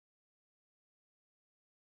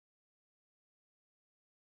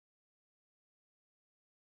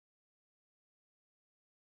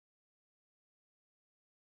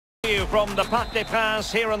From the Parc des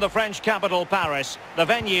Princes here in the French capital, Paris, the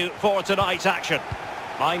venue for tonight's action.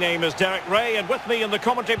 My name is Derek Ray, and with me in the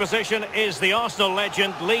commentary position is the Arsenal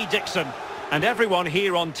legend Lee Dixon. And everyone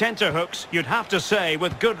here on tenterhooks, you'd have to say,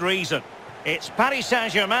 with good reason. It's Paris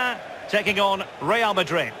Saint-Germain taking on Real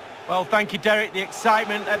Madrid. Well, thank you, Derek. The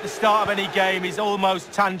excitement at the start of any game is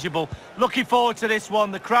almost tangible. Looking forward to this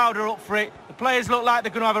one. The crowd are up for it. The players look like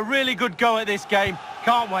they're going to have a really good go at this game.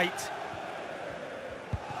 Can't wait.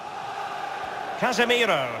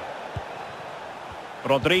 Casemiro.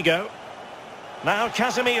 Rodrigo. Now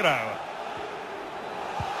Casemiro.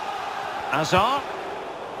 Hazard.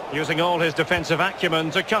 Using all his defensive acumen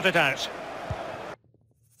to cut it out.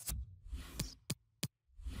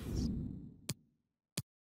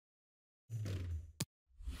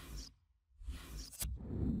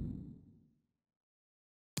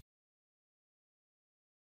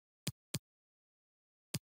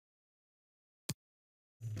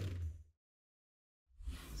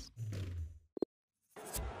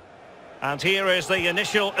 And here is the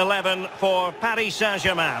initial 11 for Paris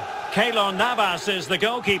Saint-Germain. Keylor Navas is the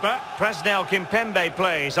goalkeeper. Presnel Kimpembe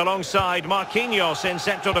plays alongside Marquinhos in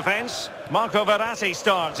central defence. Marco Verratti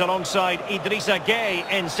starts alongside Idrissa Gueye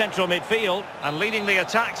in central midfield. And leading the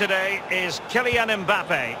attack today is Kylian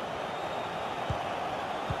Mbappe.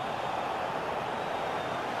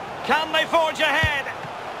 Can they forge ahead?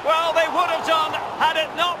 Well, they would have done had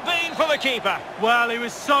it not been for the keeper. Well, he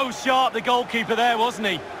was so sharp, the goalkeeper there, wasn't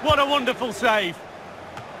he? What a wonderful save.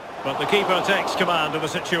 But the keeper takes command of the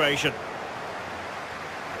situation.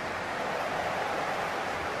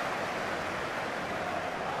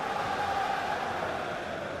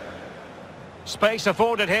 Space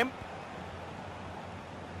afforded him.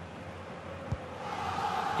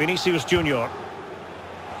 Vinicius Junior.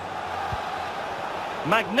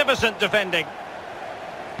 Magnificent defending.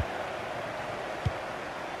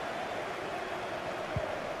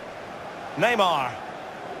 Neymar.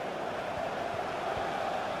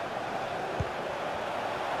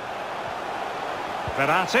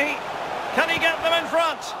 Verratti. Can he get them in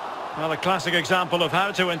front? Well, a classic example of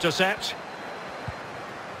how to intercept.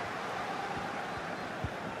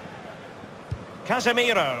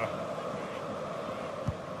 Casemiro.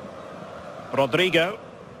 Rodrigo.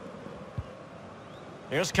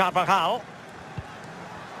 Here's Carvajal.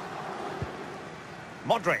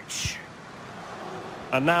 Modric.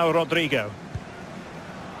 And now Rodrigo.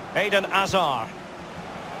 Eden Hazard.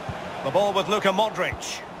 The ball with Luka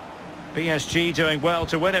Modric. PSG doing well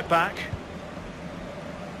to win it back.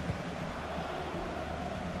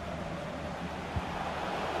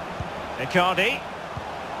 Icardi.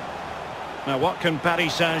 Now what can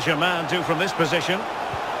Paris Saint-Germain do from this position?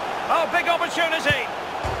 Oh, big opportunity.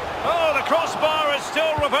 Oh, the crossbar is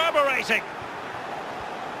still reverberating.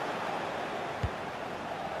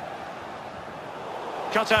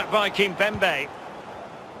 Cut out by Kimpembe.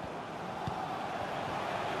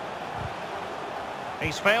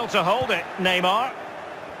 He's failed to hold it, Neymar.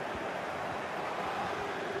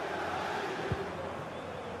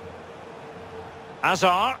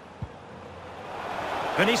 Hazard.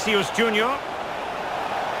 Vinicius Junior.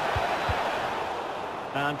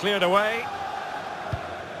 And cleared away.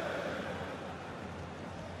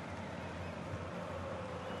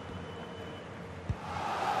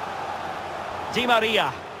 Di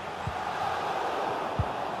Maria.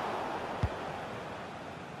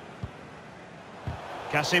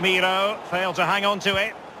 Casemiro failed to hang on to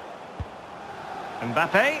it.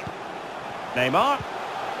 Mbappe. Neymar.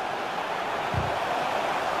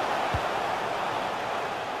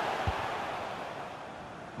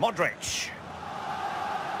 Modric.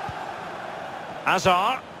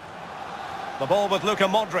 Hazard. The ball with Luka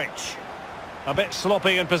Modric. A bit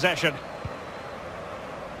sloppy in possession.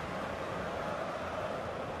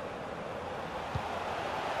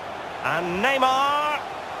 And Neymar.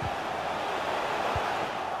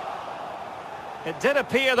 It did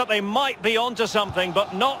appear that they might be onto something,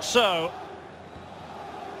 but not so.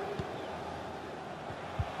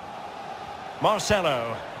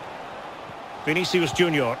 Marcelo. Vinicius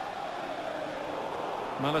Junior.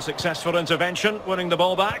 Well, a successful intervention, winning the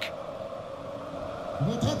ball back.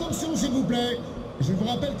 Votre attention, s'il vous plaît. Je vous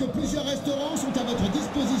rappelle que plusieurs restaurants sont à votre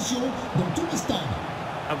disposition dans tout le stade.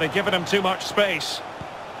 Have they given him too much space?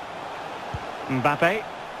 Mbappe.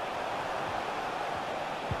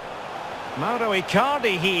 Mauro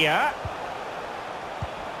Icardi here.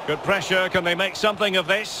 Good pressure. Can they make something of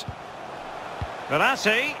this?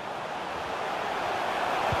 Verratti.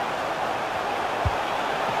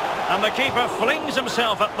 And the keeper flings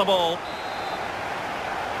himself at the ball.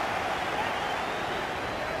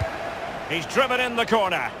 He's driven in the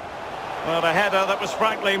corner. Well, a header that was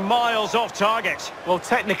frankly miles off target. Well,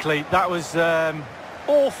 technically, that was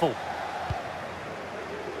awful.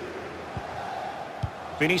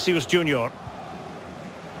 Vinicius Junior.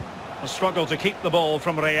 A struggle to keep the ball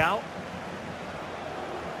from Real.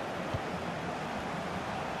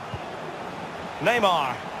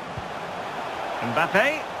 Neymar.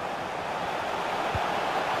 Mbappe.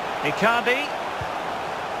 Icardi.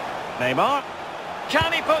 Neymar.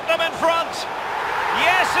 Can he put them in front?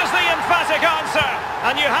 Yes is the emphatic answer.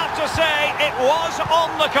 And you have to say it was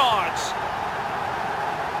on the cards.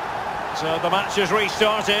 So the match has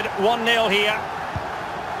restarted. 1-0 here.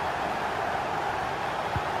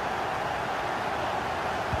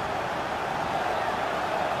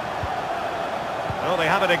 Oh, they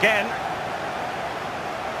have it again.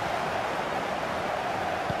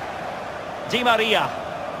 Di Maria.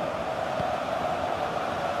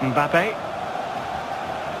 Mbappe.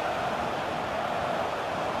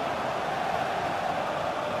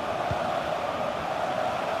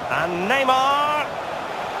 And Neymar.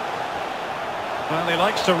 Well, he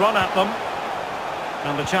likes to run at them.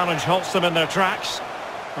 And the challenge halts them in their tracks.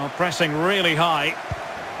 Well, pressing really high.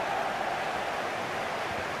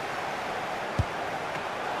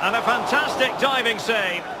 And a fantastic diving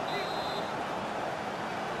save.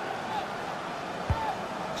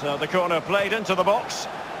 So the corner played into the box.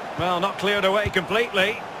 Well, not cleared away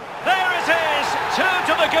completely. There it is! 2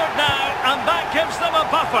 to the good now, and that gives them a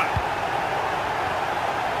buffer.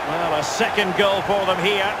 Well, a second goal for them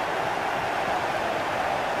here.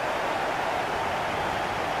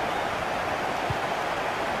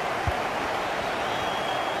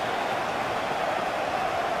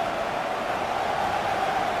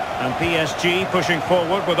 And PSG pushing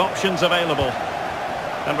forward with options available.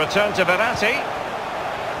 And return to Verratti.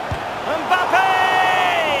 Mbappe!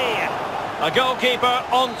 A goalkeeper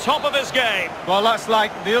on top of his game. Well, that's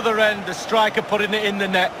like the other end, the striker putting it in the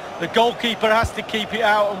net. The goalkeeper has to keep it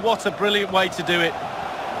out, and what a brilliant way to do it.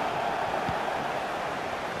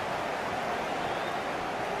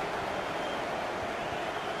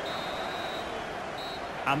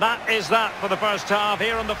 And that is that for the first half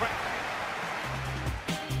here on the...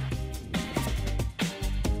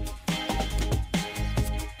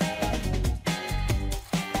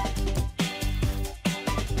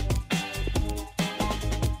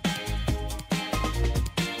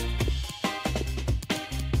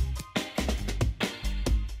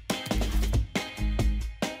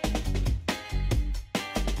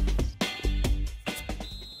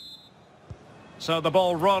 So the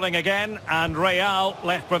ball rolling again, and Real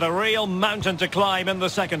left with a real mountain to climb in the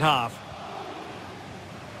second half.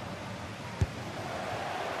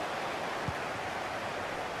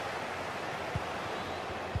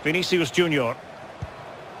 Vinicius Junior.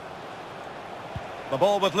 The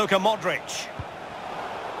ball with Luka Modric.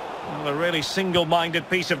 Well, a really single-minded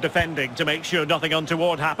piece of defending to make sure nothing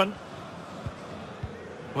untoward happened.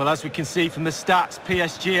 Well, as we can see from the stats,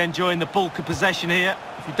 PSG enjoying the bulk of possession here.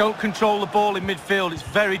 If you don't control the ball in midfield, it's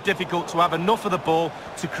very difficult to have enough of the ball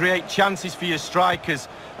to create chances for your strikers,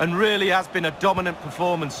 and really has been a dominant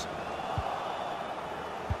performance.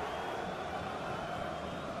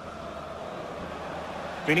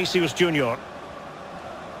 Vinicius Junior.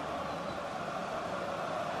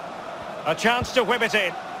 A chance to whip it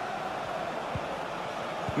in.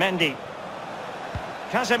 Mendy.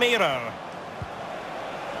 Casemiro.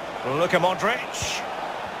 Luka Modric.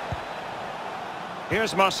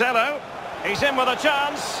 Here's Marcelo. He's in with a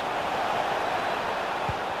chance.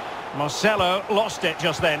 Marcelo lost it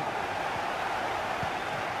just then.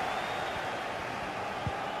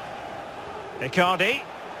 Icardi.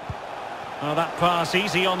 Oh, that pass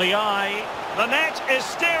easy on the eye. The net is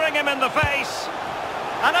staring him in the face.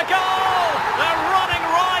 And a goal! They're running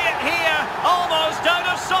riot here, almost out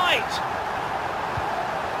of sight.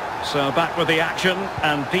 So back with the action,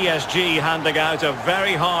 and PSG handing out a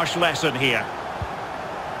very harsh lesson here.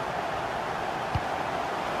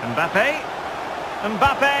 Mbappe.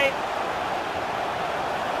 Mbappe.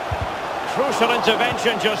 Crucial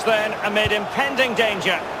intervention just then amid impending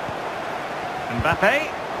danger. Mbappe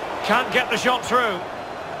can't get the shot through.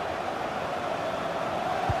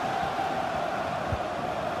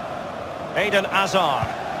 Eden Hazard.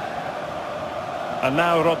 And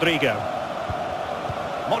now Rodrigo.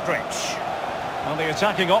 Modric. Well, the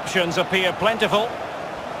attacking options appear plentiful.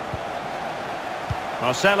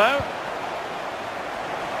 Marcelo.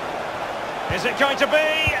 Is it going to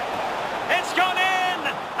be? It's gone in!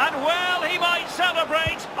 And well, he might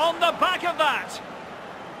celebrate on the back of that.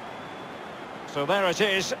 So there it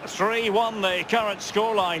is, 3-1 the current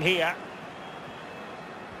scoreline here.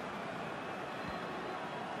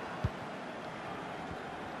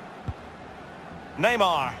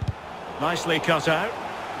 Neymar. Nicely cut out.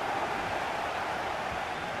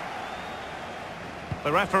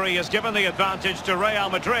 The referee has given the advantage to Real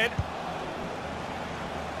Madrid.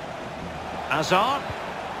 Hazard.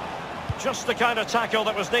 Just the kind of tackle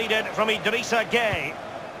that was needed from Idrissa Gueye.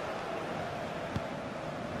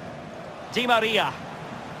 Di Maria.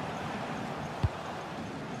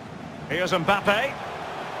 Here's Mbappe.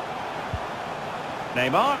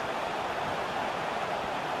 Neymar.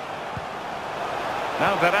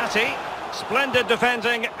 Now Verratti. Splendid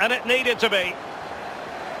defending, and it needed to be.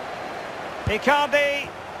 Icardi.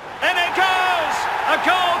 In it goes! A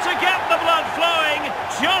goal to get the blood flowing.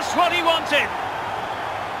 Just what he wanted.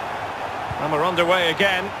 And we're underway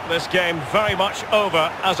again. This game very much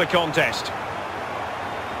over as a contest.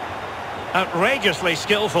 Outrageously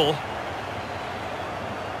skillful.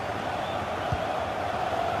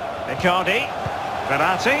 Icardi.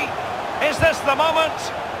 Verratti. Is this the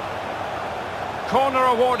moment? Corner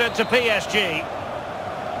awarded to PSG.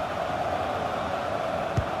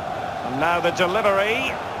 And now the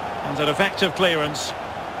delivery. And an effective clearance.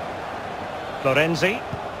 Florenzi.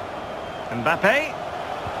 Mbappe.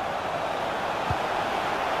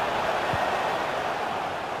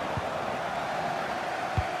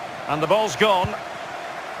 And the ball's gone.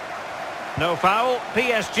 No foul.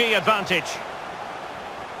 PSG advantage.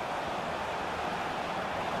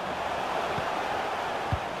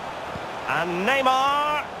 And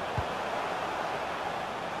Neymar.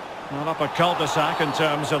 Not up a cul-de-sac in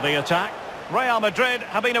terms of the attack. Real Madrid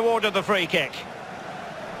have been awarded the free kick.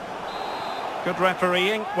 Good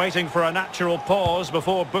refereeing, waiting for a natural pause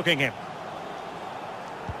before booking him.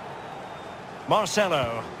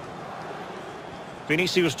 Marcelo.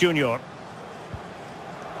 Vinicius Junior.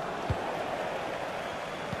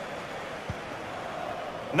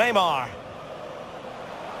 Neymar.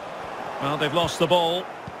 Well, they've lost the ball.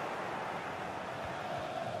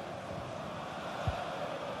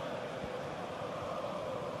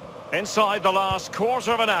 Inside the last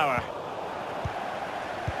quarter of an hour.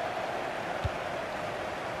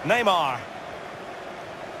 Neymar.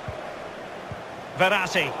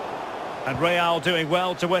 Verratti. And Real doing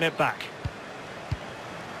well to win it back.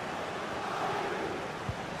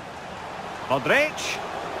 Modric.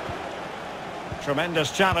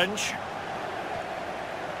 Tremendous challenge.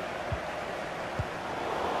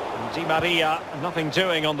 And Di Maria, nothing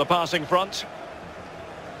doing on the passing front.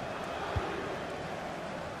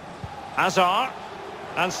 Hazard.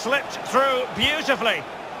 And slipped through beautifully.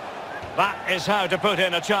 That is how to put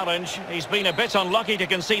in a challenge. He's been a bit unlucky to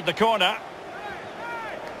concede the corner.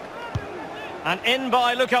 And in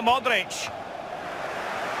by Luka Modric.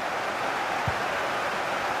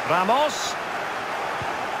 Ramos.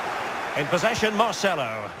 In possession,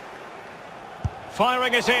 Marcelo.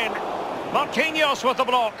 Firing it in. Marquinhos with the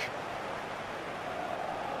block.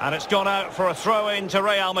 And it's gone out for a throw-in to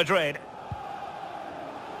Real Madrid.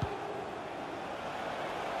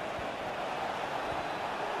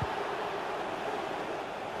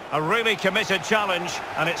 A really committed challenge,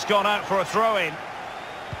 and it's gone out for a throw-in.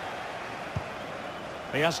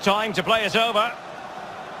 He has time to play it over.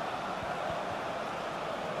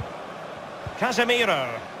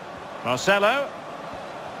 Casemiro. Marcelo.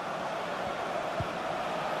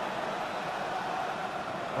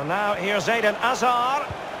 And now here's Eden Hazard.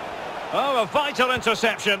 Oh, a vital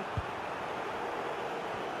interception.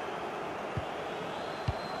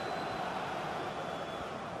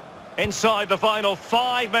 Inside the final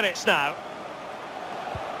 5 minutes now.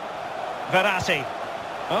 Verratti.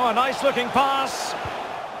 Oh, a nice-looking pass.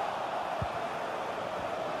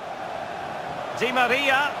 Di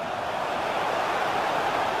Maria.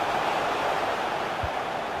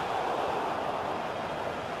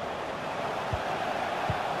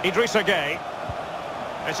 Idrissa Gueye.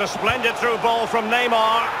 It's a splendid through ball from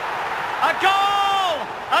Neymar. A goal!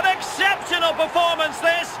 An exceptional performance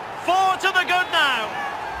this. 4 to the good now.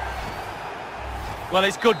 Well,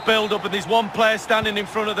 it's good build-up, and there's one player standing in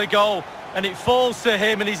front of the goal, and it falls to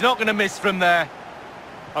him, and he's not going to miss from there.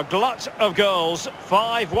 A glut of goals.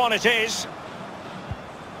 5-1 it is.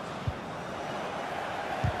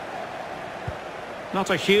 Not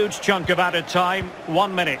a huge chunk of added time.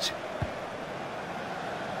 1 minute.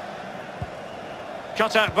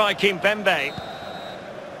 Cut out by Kimpembe.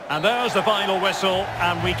 And there's the final whistle,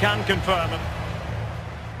 and we can confirm it.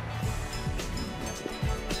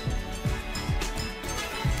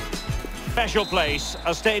 Special place,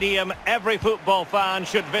 a stadium every football fan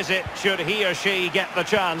should visit should he or she get the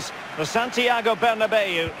chance. The Santiago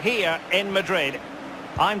Bernabeu here in Madrid.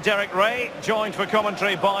 I'm Derek Ray, joined for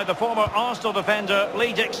commentary by the former Arsenal defender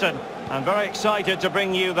Lee Dixon. I'm very excited to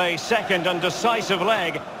bring you the second and decisive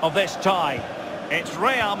leg of this tie. It's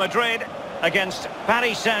Real Madrid against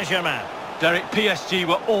Paris Saint-Germain. Derek, PSG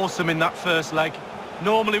were awesome in that first leg.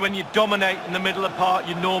 Normally when you dominate in the middle of the park,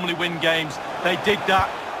 you normally win games. They did that.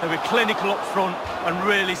 They were clinical up front and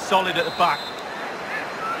really solid at the back.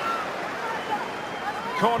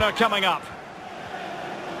 Corner coming up.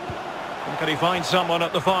 Can he find someone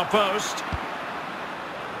at the far post?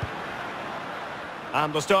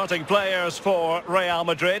 And the starting players for Real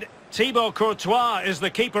Madrid. Thibaut Courtois is the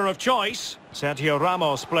keeper of choice. Sergio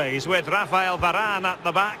Ramos plays with Rafael Varane at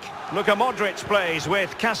the back. Luka Modric plays with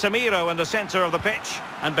Casemiro in the centre of the pitch.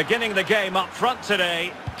 And beginning the game up front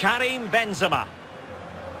today, Karim Benzema.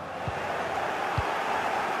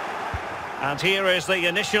 And here is the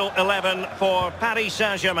initial 11 for Paris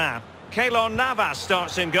Saint-Germain. Keylor Navas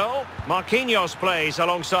starts in goal. Marquinhos plays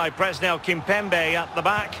alongside Presnel Kimpembe at the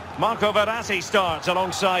back. Marco Verratti starts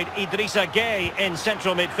alongside Idrissa Gueye in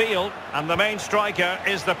central midfield. And the main striker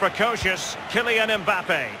is the precocious Kylian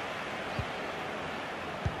Mbappe.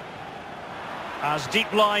 As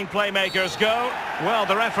deep-line playmakers go, well,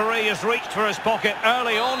 the referee has reached for his pocket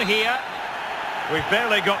early on here. We've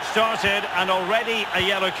barely got started and already a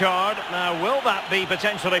yellow card. Now, will that be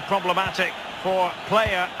potentially problematic for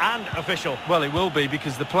player and official? Well, it will be,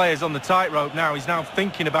 because the player's on the tightrope now. He's now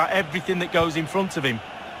thinking about everything that goes in front of him.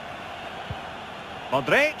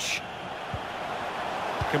 Modric.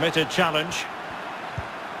 Committed challenge.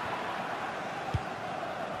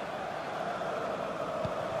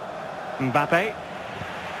 Mbappe.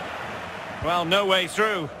 Well, no way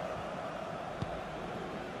through.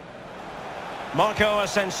 Marco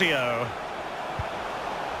Asensio.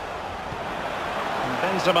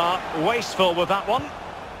 Benzema wasteful with that one.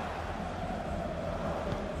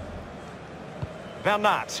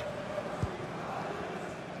 Bernat.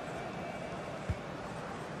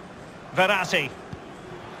 Verratti.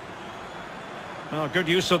 Oh, good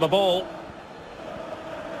use of the ball.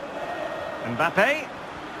 Mbappe.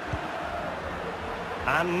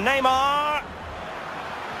 And Neymar.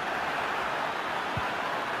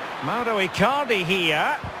 Mauro Icardi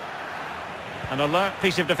here. An alert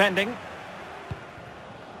piece of defending.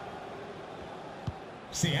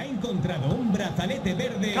 Se ha encontrado un brazalete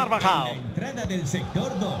verde Carvajal. en la entrada del sector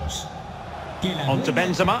 2. On to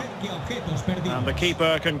Benzema. And the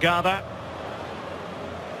keeper can gather.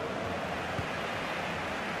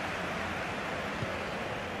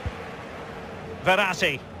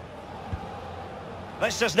 Verratti.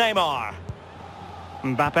 This is Neymar.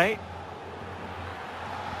 Mbappe.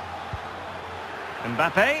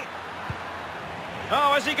 Mbappe.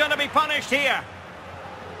 Oh, is he going to be punished here?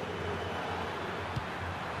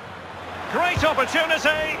 Great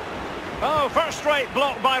opportunity. Oh, first-rate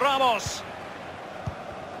block by Ramos.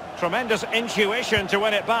 Tremendous intuition to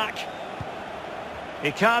win it back.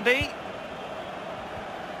 Icardi.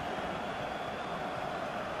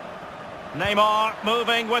 Neymar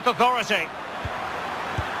moving with authority.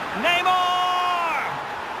 Neymar!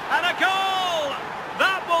 And a goal!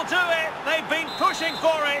 That will do it. They've been pushing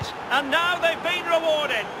for it, and now they've been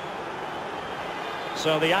rewarded.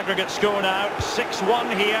 So the aggregate score now,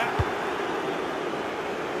 6-1 here.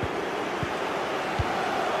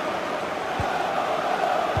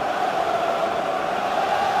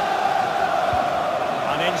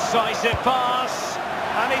 Incisive pass,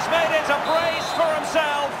 and he's made it a brace for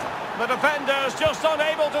himself. The defender's just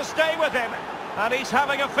unable to stay with him, and he's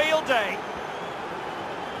having a field day.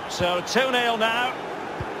 So 2-0 now.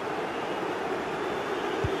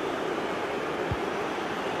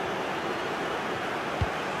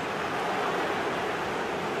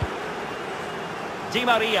 Di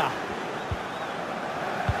Maria.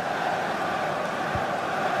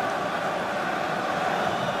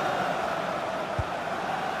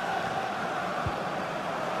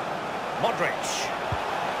 Modric.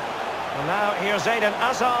 And now here's Eden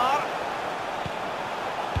Hazard.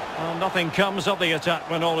 Well, nothing comes of the attack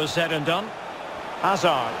when all is said and done.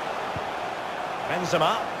 Hazard.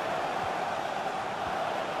 Benzema.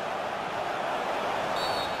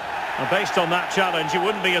 Well, based on that challenge, you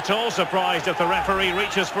wouldn't be at all surprised if the referee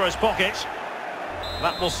reaches for his pocket.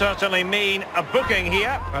 That will certainly mean a booking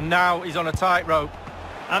here. And now he's on a tightrope.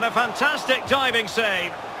 And a fantastic diving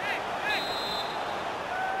save.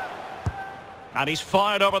 And he's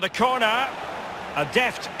fired over the corner. A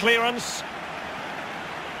deft clearance.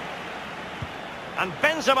 And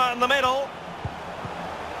Benzema in the middle.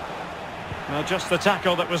 Well, just the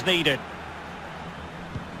tackle that was needed.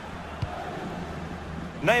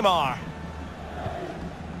 Neymar.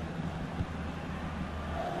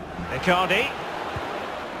 Icardi.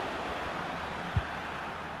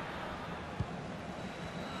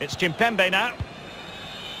 It's Kimpembe now.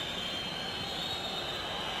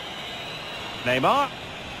 Neymar.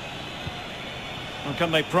 And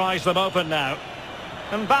can they prize them open now?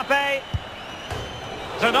 Mbappe.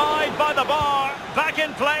 Denied by the bar. Back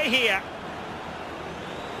in play here.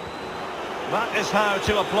 That is how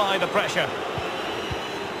to apply the pressure.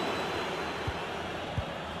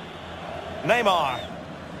 Neymar.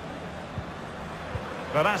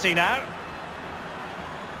 Verratti now.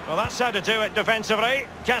 Well, that's how to do it defensively.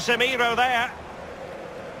 Casemiro there.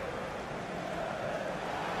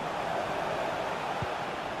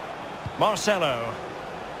 Marcelo.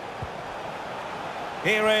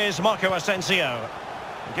 Here is Marco Asensio.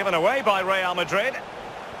 Given away by Real Madrid.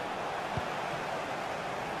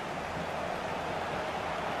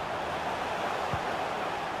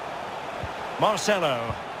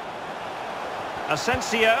 Marcelo.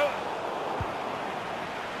 Asensio.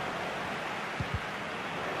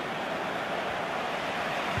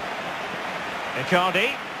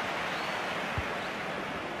 Icardi.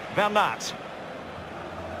 Bernat.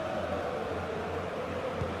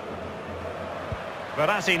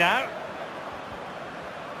 Verratti now.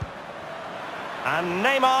 And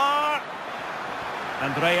Neymar.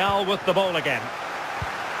 And Real with the ball again.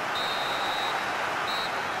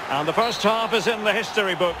 And the first half is in the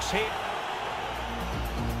history books here.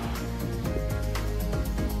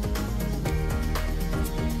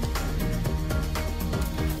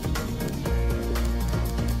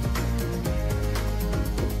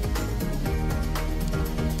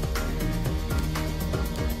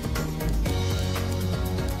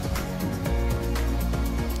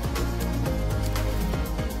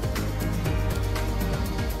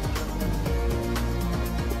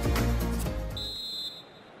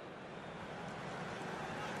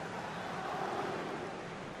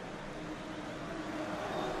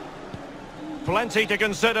 Plenty to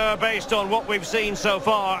consider based on what we've seen so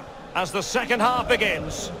far as the second half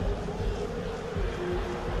begins.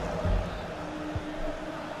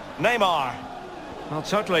 Neymar. Well,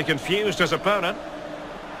 totally confused his opponent.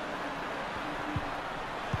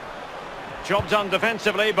 Job done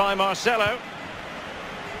defensively by Marcelo.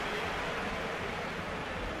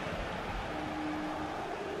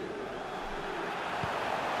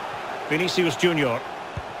 Vinicius Junior.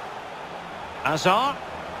 Hazard.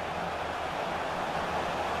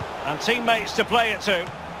 And teammates to play it to.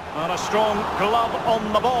 And a strong glove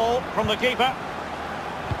on the ball from the keeper.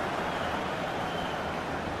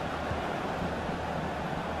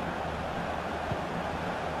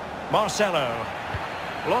 Marcelo.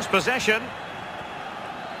 Lost possession.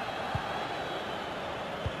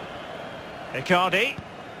 Icardi.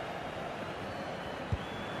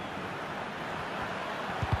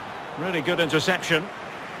 Really good interception.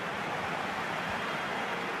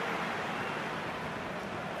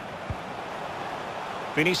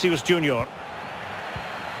 Vinicius Junior.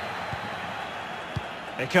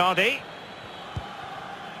 Icardi.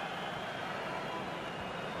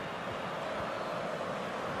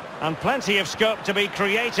 And plenty of scope to be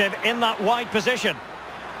creative in that wide position.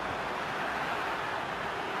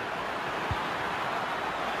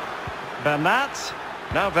 Bernat.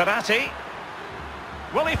 Now Verratti.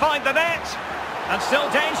 Will he find the net? And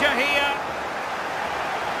still danger here.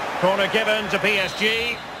 Corner given to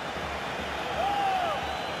PSG.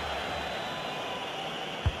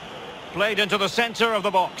 Played into the centre of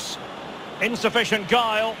the box. Insufficient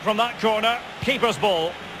guile from that corner. Keeper's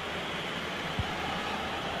ball.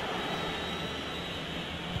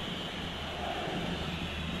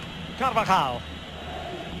 Carvajal.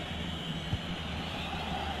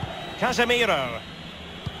 Casemiro.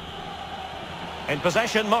 In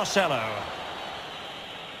possession, Marcelo.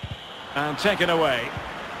 And taken away.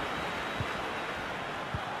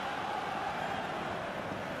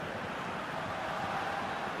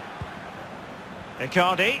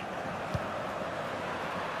 Icardi.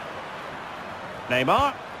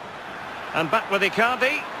 Neymar. And back with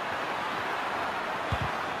Icardi.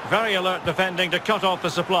 Very alert defending to cut off the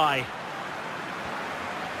supply.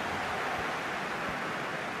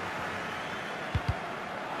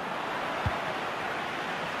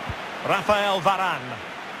 Rafael Varane.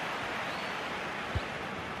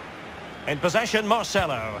 In possession,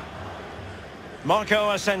 Marcelo.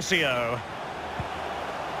 Marco Asensio.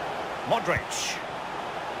 Modric.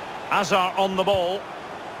 Hazard on the ball.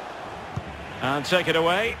 And take it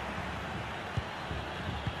away.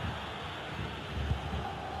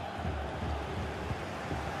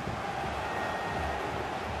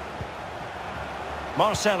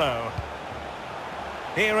 Marcelo.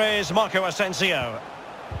 Here is Marco Asensio.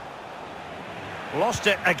 Lost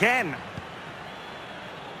it again.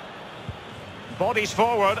 Bodies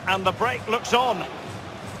forward and the break looks on.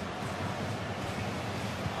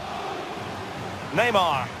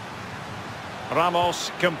 Neymar.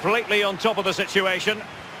 Ramos completely on top of the situation.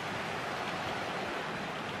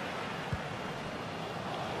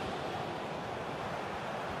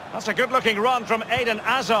 That's a good-looking run from Eden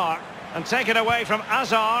Hazard, and taken away from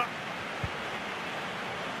Hazard.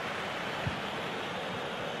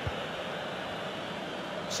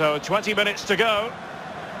 So 20 minutes to go.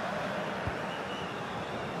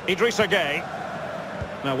 Idrissa Gueye.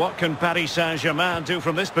 Now what can Paris Saint-Germain do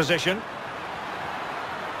from this position?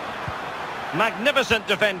 Magnificent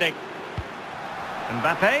defending.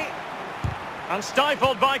 Mbappe. And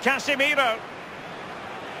stifled by Casemiro.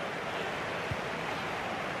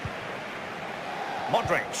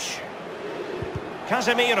 Modric.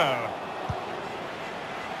 Casemiro.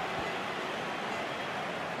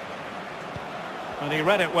 And he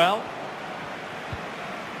read it well.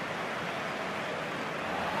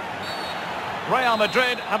 Real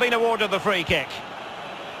Madrid have been awarded the free kick.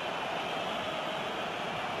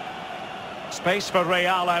 Space for Real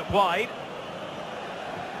out wide.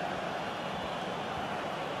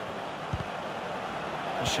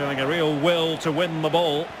 Showing a real will to win the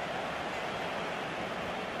ball.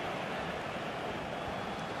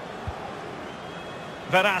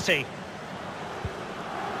 Verratti.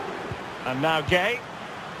 And now Gueye.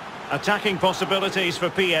 Attacking possibilities for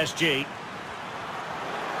PSG.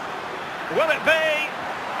 Will it be?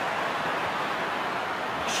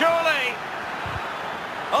 Surely.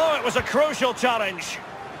 Oh, it was a crucial challenge.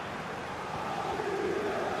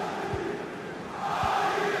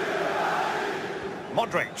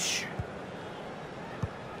 Modric.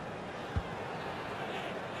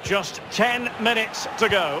 Just 10 minutes to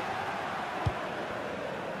go.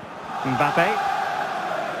 Mbappe.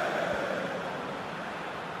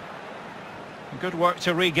 Good work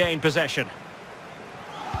to regain possession.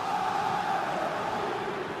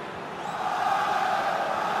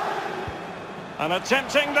 And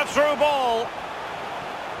attempting the through ball.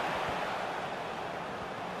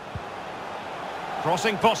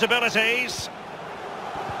 Crossing possibilities.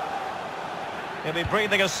 He'll be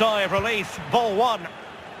breathing a sigh of relief. Ball one.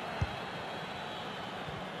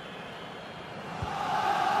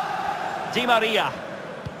 Di Maria.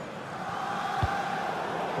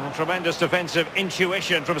 Well, tremendous defensive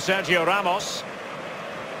intuition from Sergio Ramos.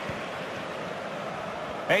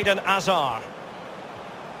 Eden Hazard.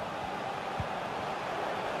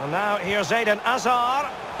 And now here's Eden Hazard.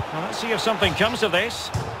 Well, let's see if something comes of this.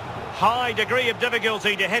 High degree of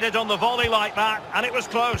difficulty to hit it on the volley like that, and it was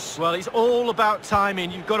close. Well, it's all about timing.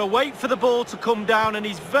 You've got to wait for the ball to come down, and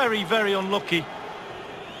he's very, very unlucky.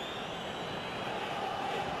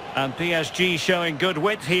 And PSG showing good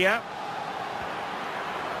width here.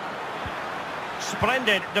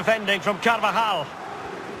 Splendid defending from Carvajal.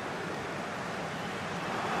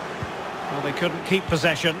 Well, they couldn't keep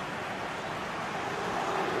possession.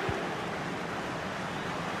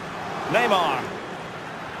 Neymar.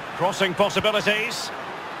 Crossing possibilities.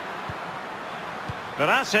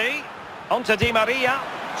 Verratti. Onto Di Maria.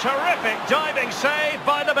 Terrific diving save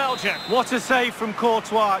by the Belgian. What a save from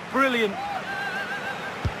Courtois. Brilliant.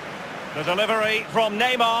 The delivery from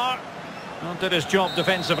Neymar. Well, did his job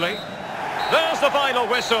defensively. There's the final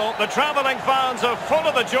whistle. The travelling fans are full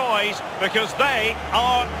of the joys because they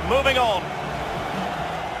are moving on.